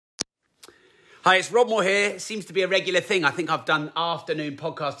Hi, it's Rob Moore here. It seems to be a regular thing. I think I've done afternoon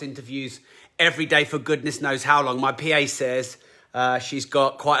podcast interviews every day for goodness knows how long. My PA says she's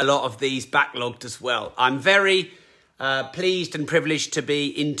got quite a lot of these backlogged as well. I'm very pleased and privileged to be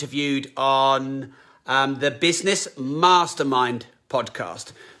interviewed on the Business Mastermind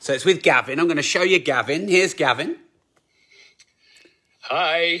podcast. So it's with Gavin. I'm going to show you Gavin. Here's Gavin.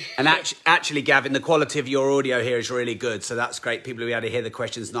 Hi. And actually, Gavin, the quality of your audio here is really good. So that's great. People will be able to hear the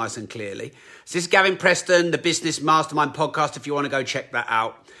questions nice and clearly. So this is Gavin Preston, the Business Mastermind podcast, if you want to go check that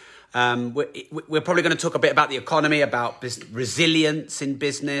out. We're probably going to talk a bit about the economy, about resilience in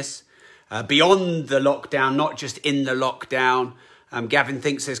business, beyond the lockdown, not just in the lockdown. Gavin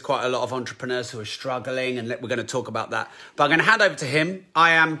thinks there's quite a lot of entrepreneurs who are struggling, and we're going to talk about that. But I'm going to hand over to him.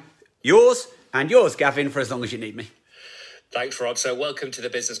 I am yours and yours, Gavin, for as long as you need me. Thanks, Rob. So welcome to the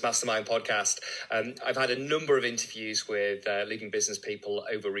Business Mastermind podcast. I've had a number of interviews with leading business people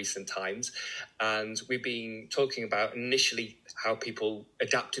over recent times, and we've been talking about initially how people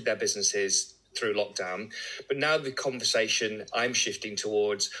adapted their businesses through lockdown. But now the conversation I'm shifting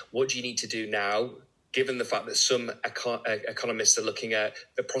towards, what do you need to do now, given the fact that some economists are looking at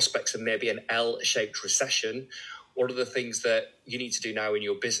the prospects of maybe an L-shaped recession? What are the things that you need to do now in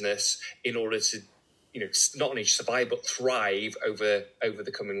your business in order to not only survive, but thrive over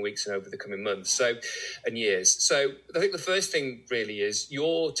the coming weeks and over the coming months and years. So I think the first thing really is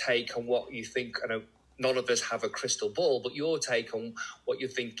your take on what you think. I know none of us have a crystal ball, but your take on what you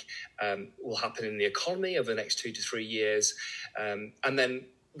think will happen in the economy over the next 2 to 3 years. And then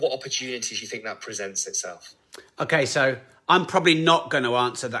what opportunities you think that presents itself. Okay, so I'm probably not going to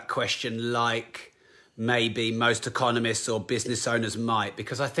answer that question like maybe most economists or business owners might,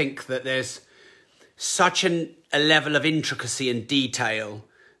 because I think that there's such a level of intricacy and detail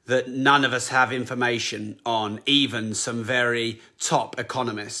that none of us have information on, even some very top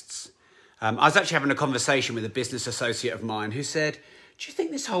economists. I was actually having a conversation with a business associate of mine who said, do you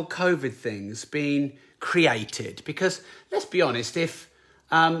think this whole COVID thing's been created? Because let's be honest, if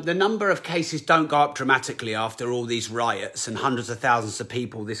the number of cases don't go up dramatically after all these riots and hundreds of thousands of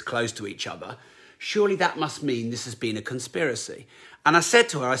people this close to each other, surely that must mean this has been a conspiracy. And I said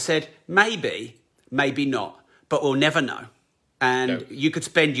to her, maybe not, but we'll never know. And you could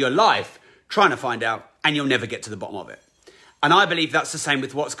spend your life trying to find out, and you'll never get to the bottom of it. And I believe that's the same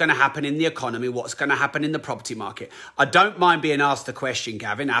with what's going to happen in the economy, what's going to happen in the property market. I don't mind being asked the question,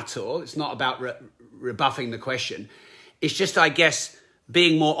 Gavin, at all. It's not about rebuffing the question. It's just, I guess,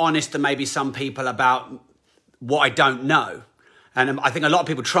 being more honest than maybe some people about what I don't know. And I think a lot of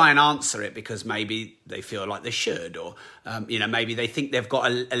people try and answer it because maybe they feel like they should, or, maybe they think they've got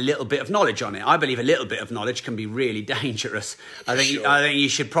a little bit of knowledge on it. I believe a little bit of knowledge can be really dangerous. I think you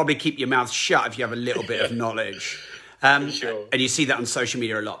should probably keep your mouth shut if you have a little bit of knowledge. And you see that on social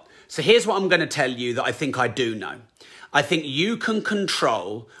media a lot. So here's what I'm going to tell you that I think I do know. I think you can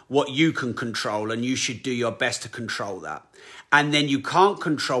control what you can control, and you should do your best to control that. And then you can't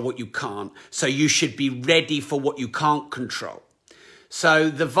control what you can't. So you should be ready for what you can't control. So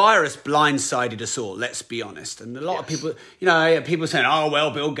the virus blindsided us all, let's be honest. And a lot of people, people saying, oh,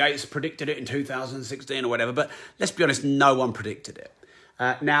 well, Bill Gates predicted it in 2016 or whatever. But let's be honest, no one predicted it.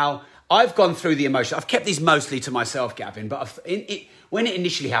 Now, I've gone through the emotion. I've kept these mostly to myself, Gavin. But when it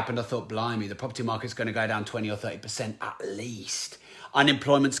initially happened, I thought, blimey, the property market's going to go down 20 or 30% at least.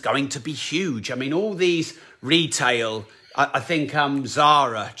 Unemployment's going to be huge. I mean, all these retail, I think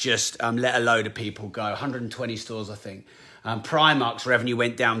Zara just let a load of people go, 120 stores, I think. Primark's revenue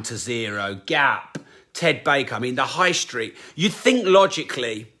went down to zero. Gap, Ted Baker, the high street. You'd think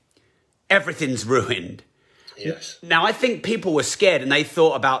logically everything's ruined. Yes. Now, I think people were scared and they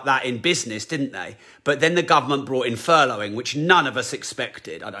thought about that in business, didn't they? But then the government brought in furloughing, which none of us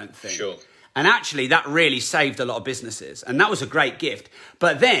expected, I don't think. Sure. And actually, that really saved a lot of businesses. And that was a great gift.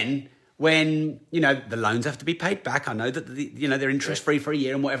 But then when, the loans have to be paid back. I know that, they're interest-free for a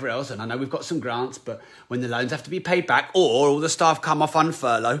year and whatever else. And I know we've got some grants, but when the loans have to be paid back, or all the staff come off on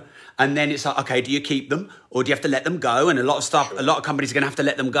furlough, and then it's like, okay, do you keep them or do you have to let them go? And a lot of companies are going to have to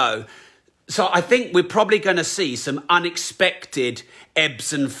let them go. So I think we're probably going to see some unexpected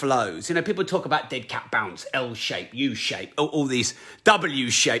ebbs and flows. People talk about dead cat bounce, L shape, U shape, all these W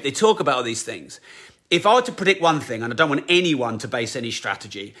shape. They talk about all these things. If I were to predict one thing, and I don't want anyone to base any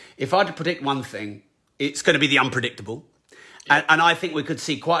strategy, if I had to predict one thing, it's going to be the unpredictable. Yeah. And I think we could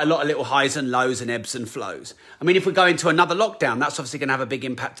see quite a lot of little highs and lows and ebbs and flows. If we go into another lockdown, that's obviously going to have a big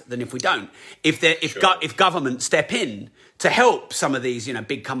impact than if we don't. If government step in to help some of these,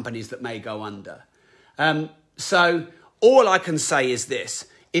 big companies that may go under. So all I can say is this.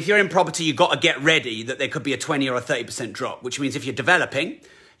 If you're in property, you've got to get ready that there could be a 20 or a 30% drop, which means if you're developing,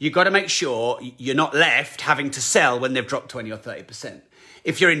 you've got to make sure you're not left having to sell when they've dropped 20 or 30%.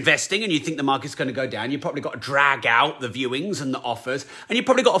 If you're investing and you think the market's going to go down, you've probably got to drag out the viewings and the offers, and you've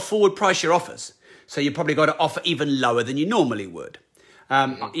probably got to forward price your offers. So you've probably got to offer even lower than you normally would.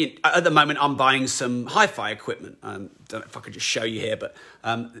 At the moment, I'm buying some hi-fi equipment. Don't know if I could just show you here, but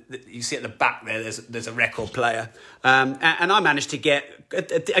you see at the back there, there's a record player, and I managed to get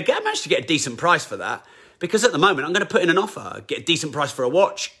a decent price for that, because at the moment I'm going to put in an offer, get a decent price for a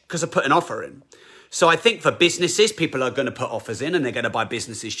watch because I put an offer in. So I think for businesses, people are going to put offers in and they're going to buy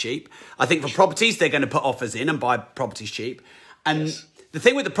businesses cheap. I think for properties, they're going to put offers in and buy properties cheap. And the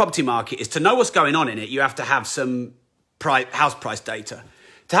thing with the property market is, to know what's going on in it, you have to have some house price data.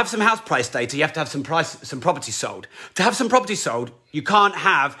 To have some house price data, you have to have some property sold. To have some property sold, you can't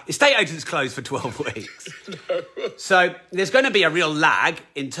have estate agents closed for 12 weeks. No. So there's going to be a real lag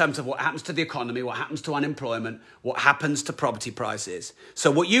in terms of what happens to the economy, what happens to unemployment, what happens to property prices.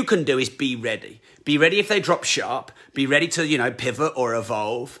 So what you can do is be ready. Be ready if they drop sharp. Be ready to, pivot or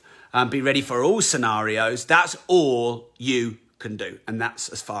evolve. Be ready for all scenarios. That's all you can do. And that's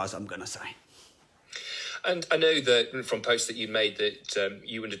as far as I'm going to say. And I know that from posts that you made that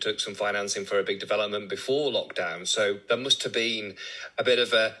you undertook some financing for a big development before lockdown. So there must have been a bit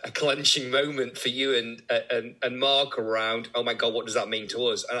of a clenching moment for you and Mark around, oh my God, what does that mean to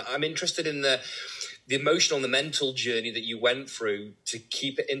us? And I'm interested in the emotional and the mental journey that you went through to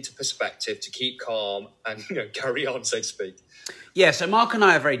keep it into perspective, to keep calm and carry on, so to speak. Yeah, so Mark and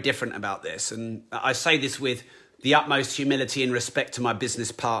I are very different about this. And I say this with the utmost humility and respect to my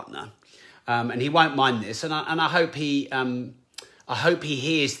business partner. And he won't mind this, and I hope he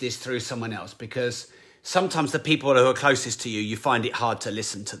hears this through someone else, because sometimes the people who are closest to you, you find it hard to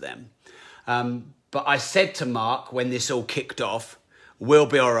listen to them. But I said to Mark when this all kicked off, we'll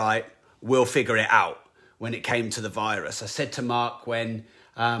be all right, we'll figure it out. When it came to the virus, I said to Mark when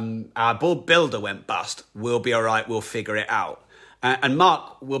our builder went bust, we'll be all right, we'll figure it out. And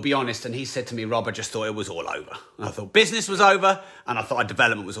Mark will be honest, and he said to me, Rob, I just thought it was all over. And I thought business was over, and I thought our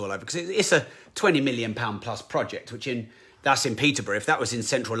development was all over, because it's a £20 million plus project, that's in Peterborough. If that was in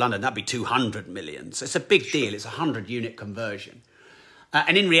central London, that'd be 200 million. So it's a big deal. It's a 100-unit conversion.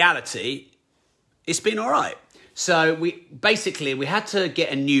 And in reality, it's been all right. So we had to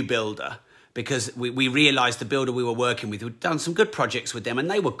get a new builder, because we realised the builder we were working with, we'd done some good projects with them, and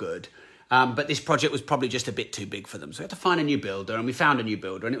they were good. But this project was probably just a bit too big for them. So we had to find a new builder, and we found a new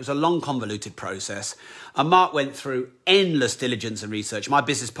builder, and it was a long, convoluted process. And Mark went through endless diligence and research. My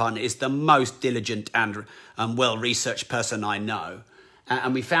business partner is the most diligent and well-researched person I know.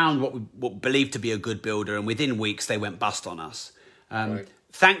 And we found what we believed to be a good builder, and within weeks they went bust on us. Right.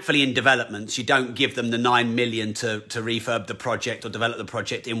 Thankfully, in developments, you don't give them the 9 million to refurb the project or develop the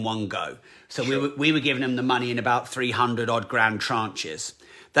project in one go. So sure. we were giving them the money in about 300 odd grand tranches.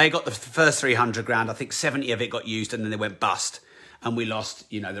 They got the first 300 grand. I think 70 of it got used, and then they went bust, and we lost,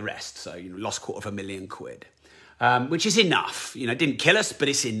 the rest. So, lost £250,000 quid, which is enough. It didn't kill us, but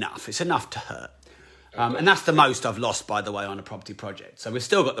it's enough. It's enough to hurt. And that's the most I've lost, by the way, on a property project. So we've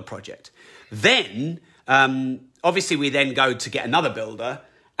still got the project. Then, obviously, we then go to get another builder,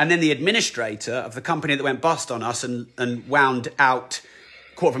 and then the administrator of the company that went bust on us and wound out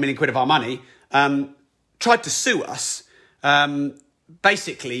 £250,000 of our money tried to sue us.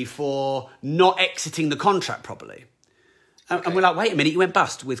 Basically for not exiting the contract properly. Okay. And we're like, wait a minute, you went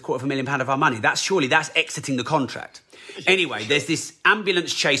bust with £250,000 of our money. That's exiting the contract. Anyway, there's this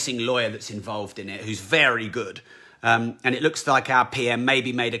ambulance chasing lawyer that's involved in it who's very good. And it looks like our PM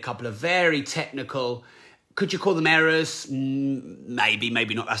maybe made a couple of very technical, could you call them errors? Maybe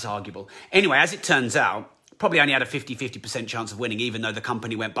not, that's arguable. Anyway, as it turns out, probably only had a 50% chance of winning, even though the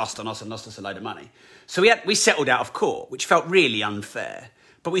company went bust on us and lost us a load of money. So we settled out of court, which felt really unfair,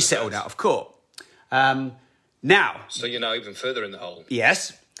 but we settled out of court. Now... So you're now even further in the hole.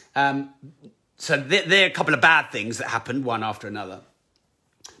 Yes. So there are a couple of bad things that happened, one after another.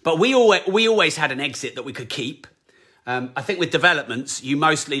 But we always had an exit that we could keep. I think with developments, you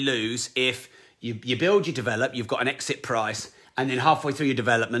mostly lose if you build, you develop, you've got an exit price, and then halfway through your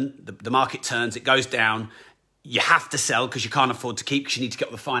development, the market turns, it goes down. You have to sell because you can't afford to keep, because you need to get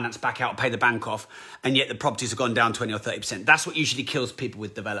all the finance back out, pay the bank off, and yet the properties have gone down 20 or 30%. That's what usually kills people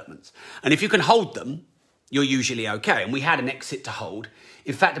with developments. And if you can hold them, you're usually okay. And we had an exit to hold.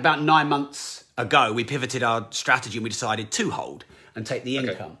 In fact, about 9 months ago, we pivoted our strategy and we decided to hold and take the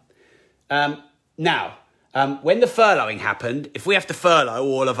income. Now, when the furloughing happened, if we have to furlough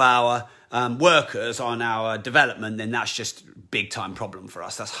all of our workers on our development, then that's just a big time problem for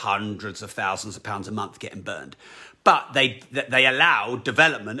us. That's hundreds of thousands of pounds a month getting burned. But they allowed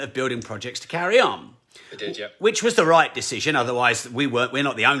development of building projects to carry on. It did, yeah. Which was the right decision. Otherwise, we're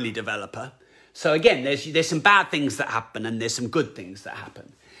not the only developer. So again, there's some bad things that happen and there's some good things that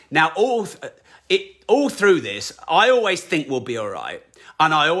happen. Now, all through this, I always think we'll be all right.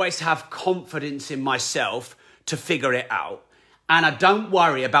 And I always have confidence in myself to figure it out. And I don't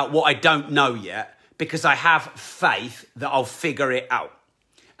worry about what I don't know yet because I have faith that I'll figure it out.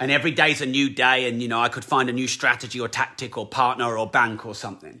 And every day's a new day and, I could find a new strategy or tactic or partner or bank or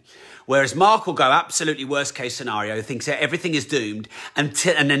something. Whereas Mark will go absolutely worst case scenario, thinks that everything is doomed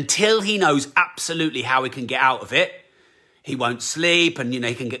until he knows absolutely how he can get out of it, he won't sleep and,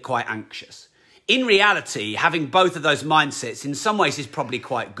 he can get quite anxious. In reality, having both of those mindsets in some ways is probably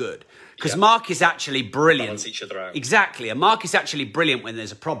quite good. Because Mark is actually brilliant. Balance each other out. Exactly. And Mark is actually brilliant when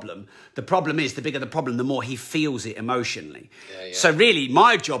there's a problem. The problem is, the bigger the problem, the more he feels it emotionally. Yeah. So really,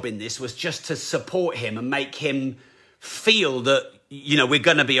 my job in this was just to support him and make him feel that, we're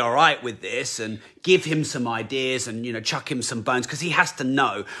going to be all right with this and give him some ideas and, chuck him some bones because he has to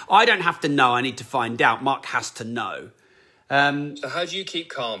know. I don't have to know. I need to find out. Mark has to know. So how do you keep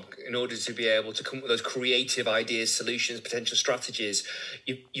calm in order to be able to come up with those creative ideas, solutions, potential strategies?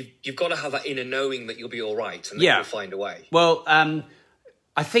 You've got to have that inner knowing that you'll be all right and that you'll find a way. Well,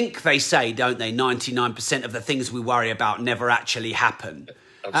 I think they say, don't they, 99% of the things we worry about never actually happen.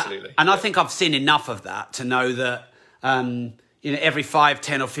 Absolutely. And I think I've seen enough of that to know that, every 5,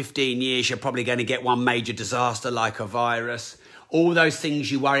 10 or 15 years, you're probably going to get one major disaster like a virus. All those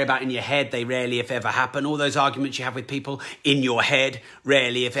things you worry about in your head, they rarely, if ever, happen. All those arguments you have with people in your head,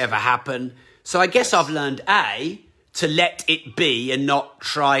 rarely, if ever, happen. So I guess I've learned, A, to let it be and not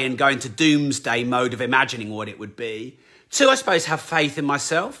try and go into doomsday mode of imagining what it would be. 2, I suppose, have faith in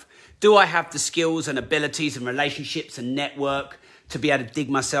myself. Do I have the skills and abilities and relationships and network to be able to dig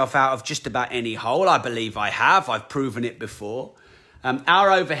myself out of just about any hole? I believe I have. I've proven it before.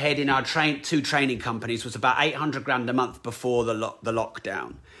 Our overhead in our 2 training companies was about 800 grand a month before the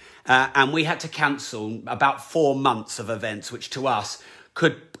lockdown. And we had to cancel about 4 months of events, which to us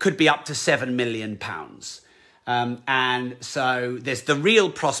could be up to £7 million. And so there's the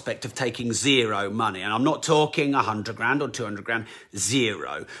real prospect of taking zero money. And I'm not talking 100 grand or 200 grand,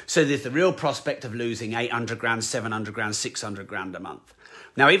 zero. So there's the real prospect of losing 800 grand, 700 grand, 600 grand a month.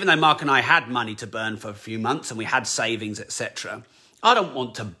 Now, even though Mark and I had money to burn for a few months and we had savings, etc., I don't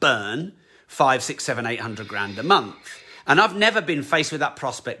want to burn 5, 6, 7, 800 grand a month. And I've never been faced with that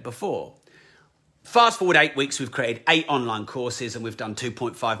prospect before. Fast forward 8 weeks, we've created 8 online courses and we've done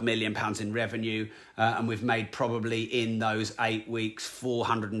 £2.5 million in revenue. And we've made probably in those 8 weeks,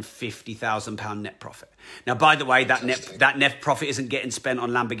 £450,000 net profit. Now, by the way, that net profit isn't getting spent on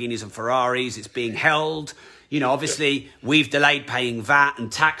Lamborghinis and Ferraris. It's being held. Obviously, we've delayed paying VAT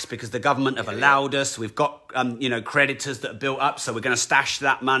and tax because the government have allowed us. We've got, creditors that are built up, so we're going to stash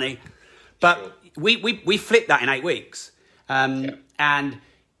that money. But we flipped that in 8 weeks. And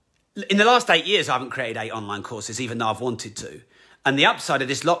in the last 8 years, I haven't created 8 online courses, even though I've wanted to. And the upside of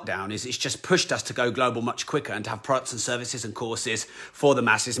this lockdown is it's just pushed us to go global much quicker and to have products and services and courses for the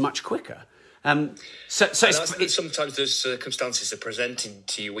masses much quicker. Sometimes those circumstances are presented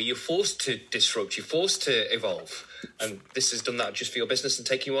to you where you're forced to disrupt, you're forced to evolve. And this has done that just for your business and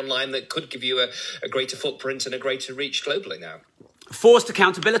taking you online that could give you a greater footprint and a greater reach globally now. Forced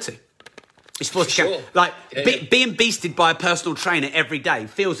accountability. It's forced being beasted by a personal trainer every day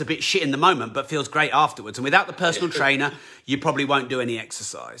feels a bit shit in the moment, but feels great afterwards. And without the personal trainer, you probably won't do any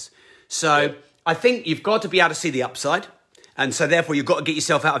exercise. So I think you've got to be able to see the upside. And so therefore, you've got to get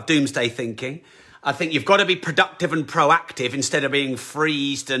yourself out of doomsday thinking. I think you've got to be productive and proactive instead of being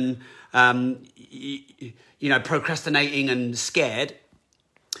freezed and, procrastinating and scared.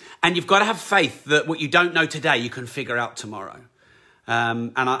 And you've got to have faith that what you don't know today, you can figure out tomorrow.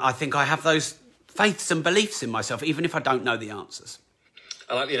 And I think I have those faiths and beliefs in myself, even if I don't know the answers.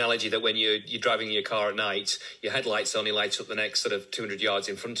 I like the analogy that when you're driving your car at night, your headlights only light up the next sort of 200 yards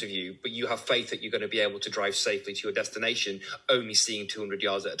in front of you, but you have faith that you're going to be able to drive safely to your destination, only seeing 200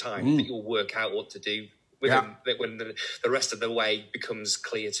 yards at a time, that you'll work out what to do with them, when the rest of the way becomes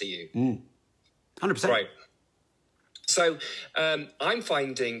clear to you. 100%. Right. So I'm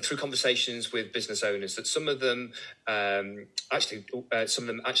finding through conversations with business owners that some of them actually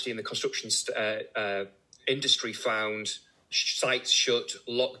in the construction industry found sites shut,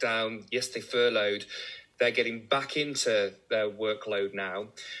 lockdown. Yes, they furloughed. They're getting back into their workload now,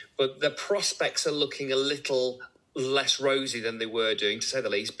 but the prospects are looking a little less rosy than they were doing, to say the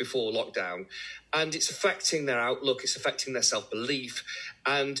least, before lockdown. And it's affecting their outlook. It's affecting their self-belief.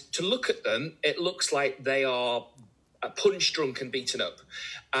 And to look at them, it looks like they are punch drunk and beaten up.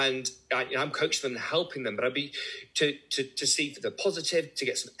 And I'm coaching them and helping them, but I'd be to see the positive, to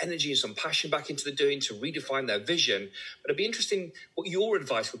get some energy and some passion back into the doing, to redefine their vision. But it'd be interesting what your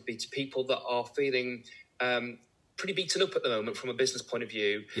advice would be to people that are feeling pretty beaten up at the moment from a business point of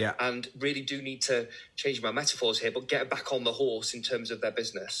view, and really do need to change my metaphors here, but get back on the horse in terms of their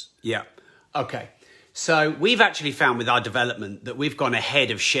business. Yeah. Okay. So we've actually found with our development that we've gone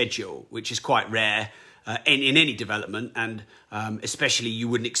ahead of schedule, which is quite rare in any development, and especially you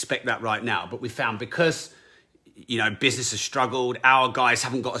wouldn't expect that right now. But we found because, you know, business has struggled, our guys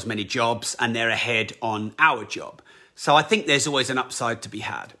haven't got as many jobs and they're ahead on our job. So I think there's always an upside to be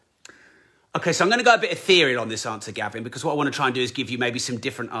had. Okay, so I'm going to go a bit ethereal on this answer, Gavin, because what I want to try and do is give you maybe some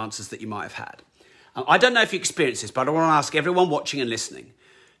different answers that you might have had. I don't know if you experience this, but I want to ask everyone watching and listening,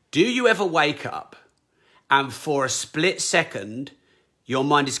 do you ever wake up and for a split second, your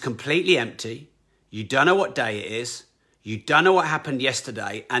mind is completely empty, you don't know what day it is, you don't know what happened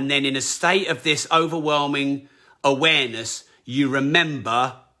yesterday, and then in a state of this overwhelming awareness, you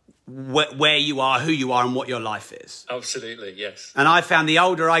remember where you are, who you are, and what your life is? Absolutely, yes. And I found the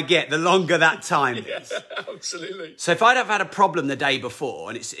older I get, the longer that time is. Absolutely. So if I'd have had a problem the day before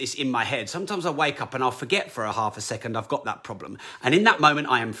and it's in my head, sometimes I wake up and I'll forget for a half a second I've got that problem. And in that moment,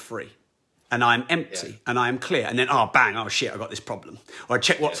 I am free. And I'm empty and I am clear. And then, oh, bang, oh, shit, I got this problem. Or I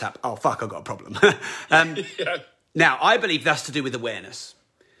check WhatsApp, oh, fuck, I got a problem. Now, I believe that's to do with awareness.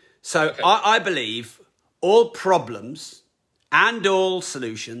 So I believe all problems and all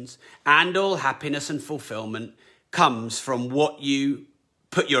solutions and all happiness and fulfillment comes from what you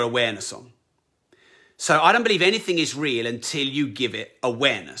put your awareness on. So I don't believe anything is real until you give it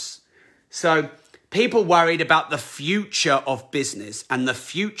awareness. So people worried about the future of business and the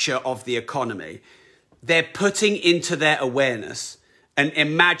future of the economy, they're putting into their awareness an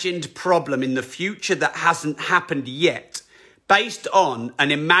imagined problem in the future that hasn't happened yet, based on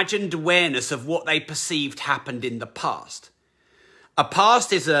an imagined awareness of what they perceived happened in the past. A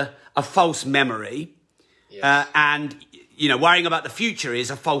past is a false memory, and, you know, worrying about the future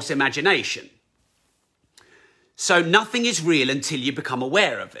is a false imagination. So nothing is real until you become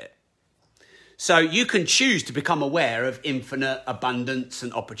aware of it. So you can choose to become aware of infinite abundance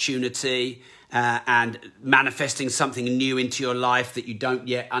and opportunity and manifesting something new into your life that you don't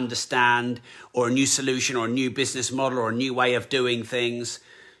yet understand, or a new solution or a new business model or a new way of doing things.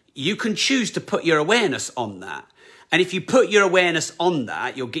 You can choose to put your awareness on that. And if you put your awareness on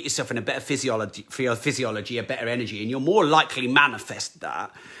that, you'll get yourself in a better physiology, a better energy, and you'll more likely manifest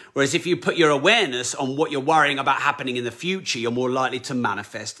that. Whereas if you put your awareness on what you're worrying about happening in the future, you're more likely to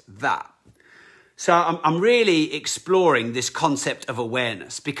manifest that. So I'm really exploring this concept of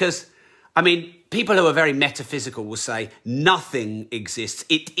awareness because, I mean, people who are very metaphysical will say nothing exists.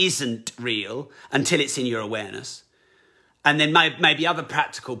 It isn't real until it's in your awareness. And then maybe other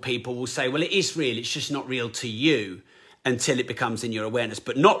practical people will say, well, it is real. It's just not real to you until it becomes in your awareness.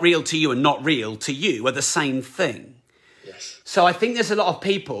 But not real to you and not real to you are the same thing. Yes. So I think there's a lot of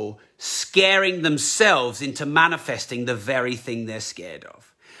people scaring themselves into manifesting the very thing they're scared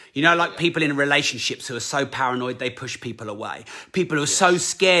of. You know, like people in relationships who are so paranoid, they push people away. People who are so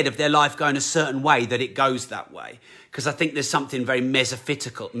scared of their life going a certain way that it goes that way. Because I think there's something very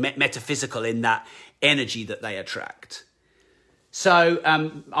metaphysical in that energy that they attract. So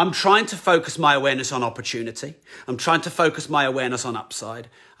I'm trying to focus my awareness on opportunity. I'm trying to focus my awareness on upside.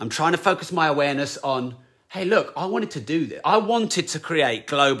 I'm trying to focus my awareness on, hey, look, I wanted to do this. I wanted to create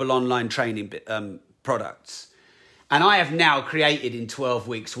global online training products. And I have now created in 12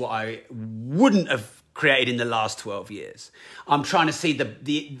 weeks what I wouldn't have created in the last 12 years. I'm trying to see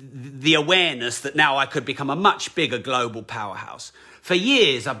the awareness that now I could become a much bigger global powerhouse. For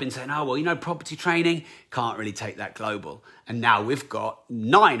years, I've been saying, oh, well, you know, property training, can't really take that global. And now we've got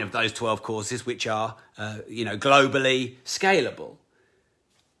 9 of those 12 courses, which are, you know, globally scalable.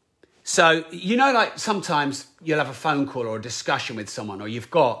 So, you know, like sometimes you'll have a phone call or a discussion with someone, or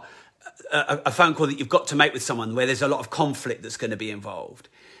you've got a phone call that you've got to make with someone where there's a lot of conflict that's going to be involved.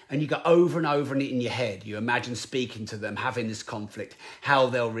 And you go over and over in your head. You imagine speaking to them, having this conflict, how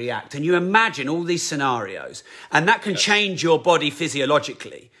they'll react. And you imagine all these scenarios. And that can change your body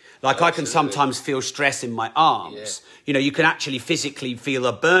physiologically. Like Absolutely. I can sometimes feel stress in my arms. Yeah. You know, you can actually physically feel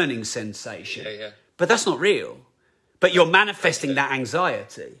a burning sensation. But that's not real. But you're manifesting that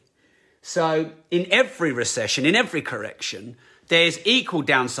anxiety. So in every recession, in every correction, there's equal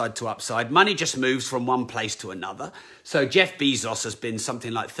downside to upside. Money just moves from one place to another. So Jeff Bezos has been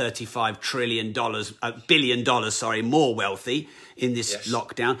something like $35 billion, more wealthy in this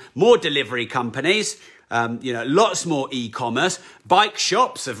lockdown. More delivery companies, you know, lots more e-commerce. Bike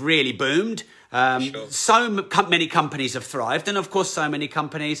shops have really boomed. Sure. Many companies have thrived, and of course, so many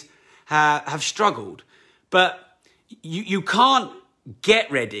companies have struggled. But you can't get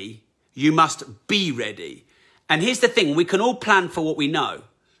ready. You must be ready. And here's the thing: we can all plan for what we know,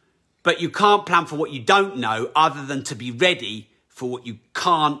 but you can't plan for what you don't know, other than to be ready for what you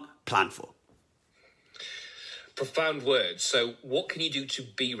can't plan for. Profound words. So what can you do to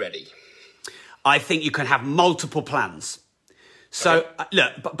be ready? I think you can have multiple plans. So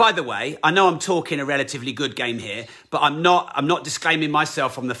look, by the way, I know I'm talking a relatively good game here, but I'm not disclaiming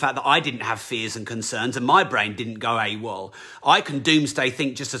myself from the fact that I didn't have fears and concerns and my brain didn't go AWOL. I can doomsday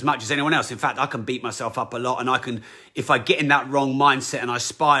think just as much as anyone else. In fact, I can beat myself up a lot, and I can, if I get in that wrong mindset and I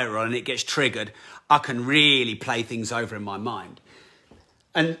spiral and it gets triggered, I can really play things over in my mind.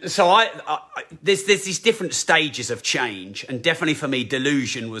 And so there's these different stages of change, and definitely for me,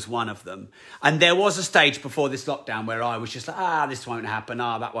 delusion was one of them. And there was a stage before this lockdown where I was just like, this won't happen,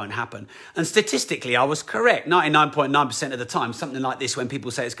 that won't happen. And statistically, I was correct. 99.9% of the time, something like this, when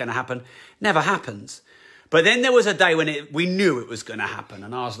people say it's going to happen, never happens. But then there was a day when we knew it was going to happen,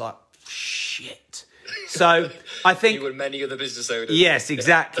 and I was like, shit. So I think... You and many other business owners. Yes,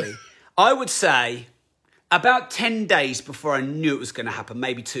 exactly. I would say... about 10 days before I knew it was going to happen,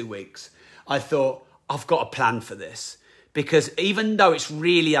 maybe 2 weeks, I thought, I've got a plan for this. Because even though it's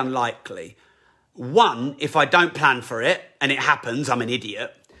really unlikely, one, if I don't plan for it and it happens, I'm an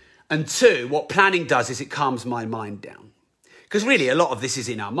idiot. And two, what planning does is it calms my mind down. Because really, a lot of this is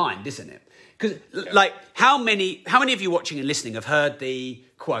in our mind, isn't it? Because, like, how many of you watching and listening have heard the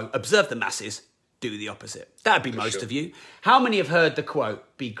quote, observe the masses, do the opposite? That'd be most of you. How many have heard the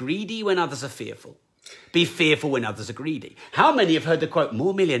quote, be greedy when others are fearful? Be fearful when others are greedy. How many have heard the quote,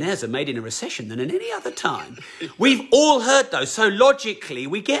 more millionaires are made in a recession than in any other time? We've all heard those. So logically,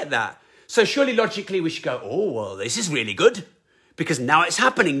 we get that. So surely logically, we should go, oh, well, this is really good. Because now it's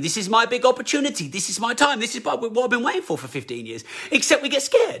happening. This is my big opportunity. This is my time. This is what I've been waiting for 15 years. Except we get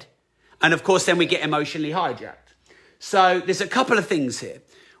scared. And of course, then we get emotionally hijacked. So there's a couple of things here.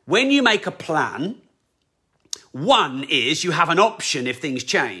 When you make a plan, one is you have an option if things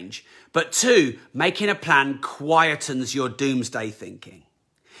change. But two, making a plan quietens your doomsday thinking.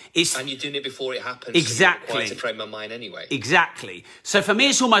 And you're doing it before it happens. Exactly. To frame my mind anyway. Exactly. So for me,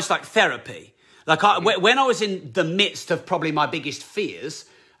 it's almost like therapy. Like when I was in the midst of probably my biggest fears,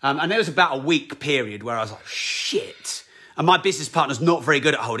 and there was about a week period where I was like, shit. And my business partner's not very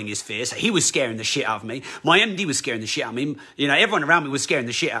good at holding his fear, so he was scaring the shit out of me. My MD was scaring the shit out of me. You know, everyone around me was scaring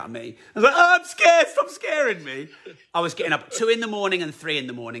the shit out of me. I was like, I'm scared, stop scaring me. I was getting up 2 a.m. and 3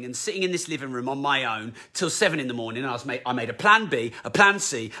 a.m. and sitting in this living room on my own till 7 a.m. And I made a plan B, a plan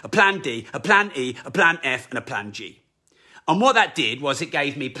C, a plan D, a plan E, a plan F, and a plan G. And what that did was it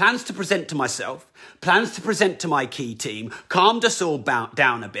gave me plans to present to myself, plans to present to my key team, calmed us all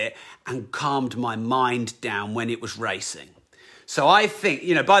down a bit, and calmed my mind down when it was racing. So I think,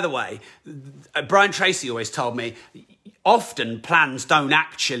 you know, by the way, Brian Tracy always told me, often plans don't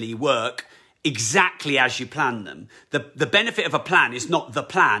actually work exactly as you plan them. The benefit of a plan is not the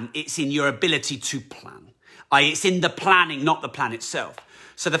plan, it's in your ability to plan. It's in the planning, not the plan itself.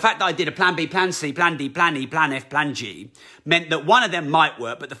 So the fact that I did a plan B, plan C, plan D, plan E, plan F, plan G meant that one of them might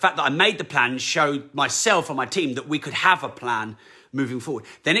work, but the fact that I made the plan showed myself and my team that we could have a plan moving forward.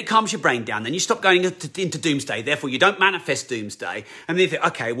 Then it calms your brain down. Then you stop going into doomsday. Therefore, you don't manifest doomsday. And then you think,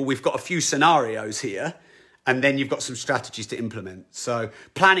 okay, well, we've got a few scenarios here. And then you've got some strategies to implement. So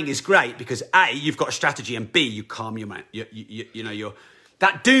planning is great because A, you've got a strategy, and B, you calm your mind.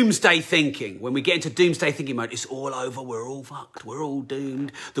 That doomsday thinking, when we get into doomsday thinking mode, it's all over, we're all fucked, we're all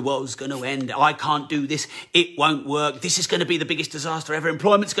doomed, the world's going to end, I can't do this, it won't work, this is going to be the biggest disaster ever,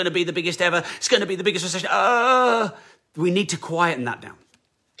 employment's going to be the biggest ever, it's going to be the biggest recession. We need to quieten that down.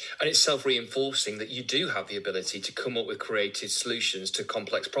 And it's self-reinforcing that you do have the ability to come up with creative solutions to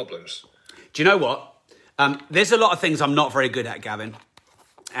complex problems. Do you know what? There's a lot of things I'm not very good at, Gavin.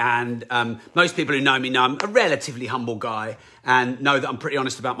 And most people who know me know I'm a relatively humble guy and know that I'm pretty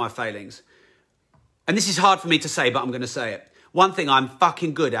honest about my failings. And this is hard for me to say, but I'm going to say it. One thing I'm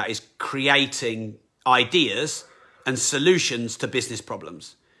fucking good at is creating ideas and solutions to business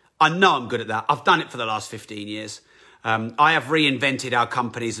problems. I know I'm good at that. I've done it for the last 15 years. I have reinvented our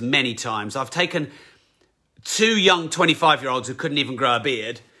companies many times. I've taken 2 young 25-year-olds who couldn't even grow a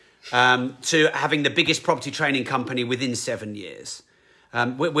beard to having the biggest property training company within 7 years.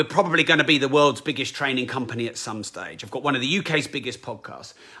 We're probably going to be the world's biggest training company at some stage. I've got one of the UK's biggest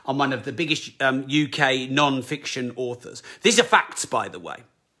podcasts. I'm one of the biggest UK non-fiction authors. These are facts, by the way.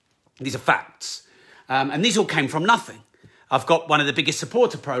 These are facts. And these all came from nothing. I've got one of the biggest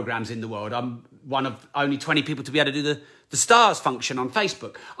supporter programs in the world. I'm one of only 20 people to be able to do the stars function on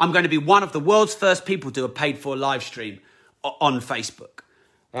Facebook. I'm going to be one of the world's first people to do a paid-for live stream on Facebook.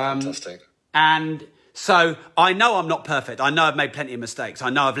 Fantastic. And so I know I'm not perfect. I know I've made plenty of mistakes. I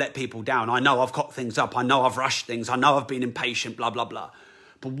know I've let people down. I know I've cocked things up. I know I've rushed things. I know I've been impatient, blah, blah, blah.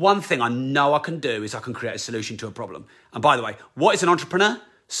 But one thing I know I can do is I can create a solution to a problem. And by the way, what is an entrepreneur?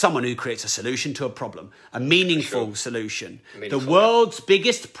 Someone who creates a solution to a problem, a meaningful solution. The world's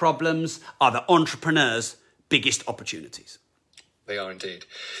biggest problems are the entrepreneur's biggest opportunities. They are indeed.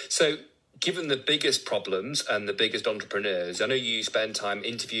 So, given the biggest problems and the biggest entrepreneurs, I know you spend time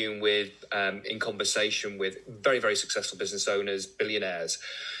interviewing with, in conversation with very, very successful business owners, billionaires.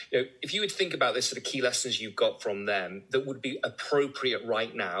 You know, if you would think about this sort of key lessons you've got from them that would be appropriate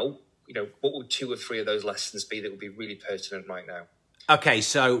right now, you know, what would 2 or 3 of those lessons be that would be really pertinent right now? Okay,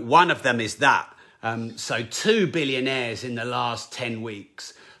 so one of them is that. So 2 billionaires in the last 10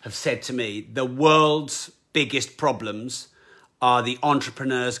 weeks have said to me, the world's biggest problems are the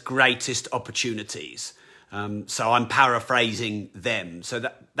entrepreneur's greatest opportunities. So I'm paraphrasing them. So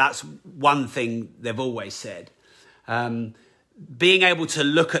that's one thing they've always said. Being able to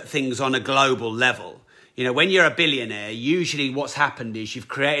look at things on a global level. You know, when you're a billionaire, usually what's happened is you've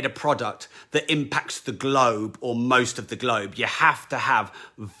created a product that impacts the globe or most of the globe. You have to have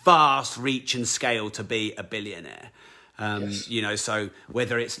vast reach and scale to be a billionaire. Yes. You know, so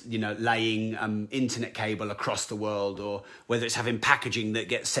whether it's, you know, laying internet cable across the world, or whether it's having packaging that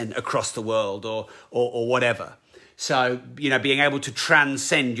gets sent across the world, or whatever. So, you know, being able to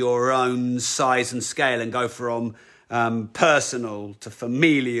transcend your own size and scale and go from personal to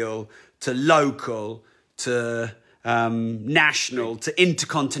familial to local to national to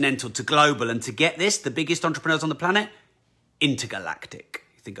intercontinental to global, and to get this, the biggest entrepreneurs on the planet, intergalactic.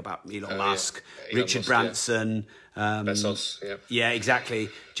 You think about Elon Musk, Richard Branson, Bezos, yeah, exactly.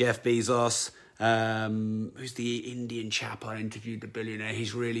 Jeff Bezos. Who's the Indian chap I interviewed, the billionaire?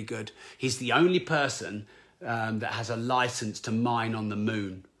 He's really good. He's the only person that has a license to mine on the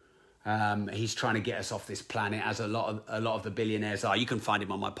moon. He's trying to get us off this planet, as a lot of the billionaires are. You can find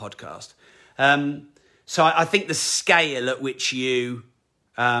him on my podcast. So I think the scale at which you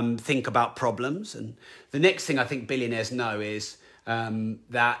think about problems, and the next thing I think billionaires know is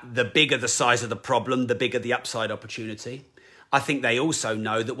that the bigger the size of the problem, the bigger the upside opportunity. I think they also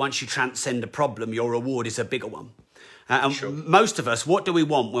know that once you transcend a problem, your reward is a bigger one. And sure. Most of us, what do we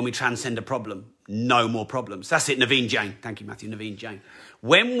want when we transcend a problem? No more problems. That's it, Naveen Jain. Thank you, Matthew. Naveen Jain.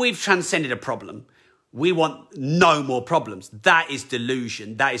 When we've transcended a problem, we want no more problems. That is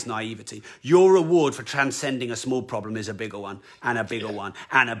delusion. That is naivety. Your reward for transcending a small problem is a bigger one, and a bigger one,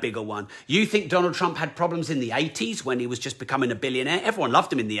 and a bigger one. You think Donald Trump had problems in the 80s when he was just becoming a billionaire? Everyone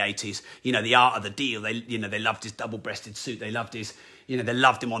loved him in the 80s. You know, the art of the deal. They loved his double-breasted suit. They loved his, they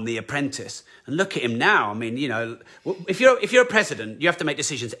loved him on The Apprentice. And look at him now. I mean, if you're a president, you have to make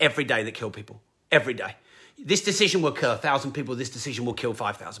decisions every day that kill people. Every day. This decision will kill 1,000 people. This decision will kill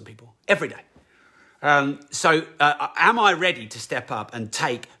 5,000 people. Every day. So am I ready to step up and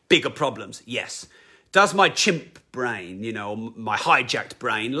take bigger problems? Yes. Does my chimp brain, my hijacked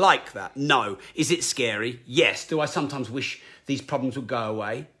brain like that? No. Is it scary? Yes. Do I sometimes wish these problems would go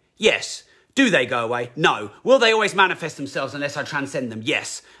away? Yes. Do they go away? No. Will they always manifest themselves unless I transcend them?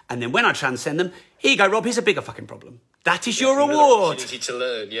 Yes. And then when I transcend them, here you go, Rob, here's a bigger fucking problem. That is your reward. Opportunity to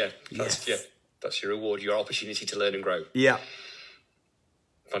learn, yeah. That's your reward, your opportunity to learn and grow. Yeah.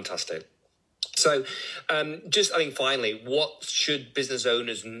 Fantastic. So, I think finally, what should business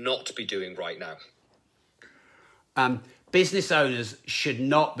owners not be doing right now? Business owners should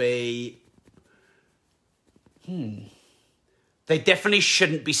not be... They definitely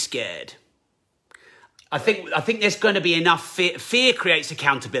shouldn't be scared. I think there's going to be enough fear. Fear creates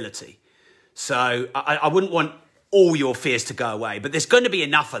accountability. So I wouldn't want all your fears to go away, but there's going to be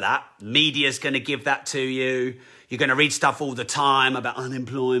enough of that. Media's going to give that to you. You're going to read stuff all the time about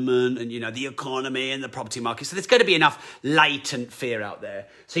unemployment and, the economy and the property market. So there's going to be enough latent fear out there.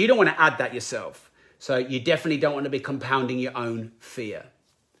 So you don't want to add that yourself. So you definitely don't want to be compounding your own fear.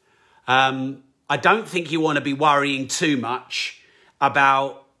 I don't think you want to be worrying too much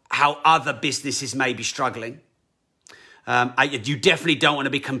about how other businesses may be struggling. You definitely don't want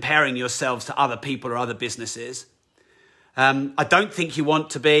to be comparing yourselves to other people or other businesses. I don't think you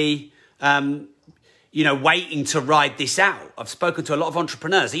want to be... waiting to ride this out. I've spoken to a lot of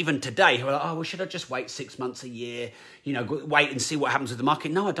entrepreneurs, even today, who are like, well, should I just wait 6 months, a year, wait and see what happens with the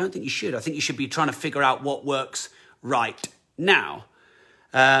market? No, I don't think you should. I think you should be trying to figure out what works right now.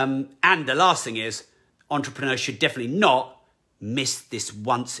 And the last thing is, entrepreneurs should definitely not miss this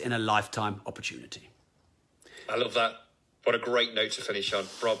once-in-a-lifetime opportunity. I love that. What a great note to finish on.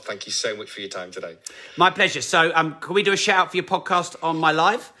 Rob, thank you so much for your time today. My pleasure. So can we do a shout out for your podcast on my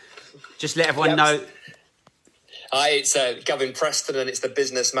live? Just let everyone know. Hi, it's Gavin Preston, and it's the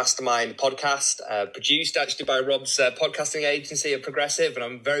Business Mastermind podcast, produced actually by Rob's podcasting agency at Progressive, and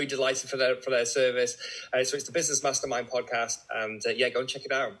I'm very delighted for their service. So it's the Business Mastermind podcast, and go and check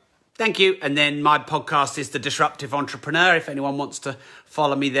it out. Thank you. And then my podcast is The Disruptive Entrepreneur. If anyone wants to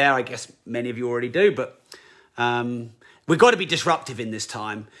follow me there, I guess many of you already do, but we've got to be disruptive in this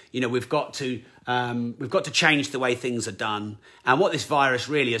time. You know, we've got to change the way things are done. And what this virus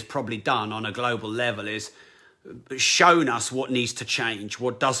really has probably done on a global level is shown us what needs to change,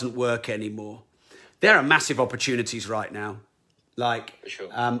 what doesn't work anymore. There are massive opportunities right now, like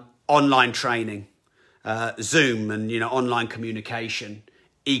online training, Zoom, and online communication,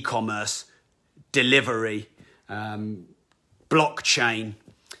 e-commerce, delivery, blockchain.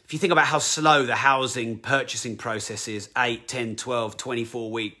 If you think about how slow the housing purchasing process is, 8, 10, 12,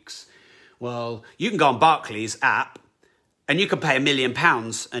 24 weeks, well, you can go on Barclays app and you can pay £1 million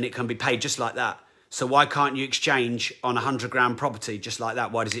and it can be paid just like that. So why can't you exchange on £100,000 property just like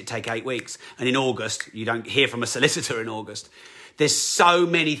that? Why does it take 8 weeks? And in August, you don't hear from a solicitor in August. There's so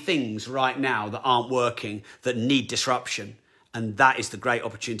many things right now that aren't working that need disruption. And that is the great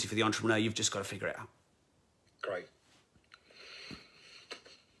opportunity for the entrepreneur. You've just got to figure it out. Great.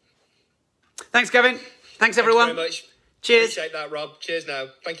 Thanks, Kevin. Thanks, everyone. Thanks very much. Cheers. Appreciate that, Rob. Cheers now.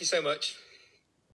 Thank you so much.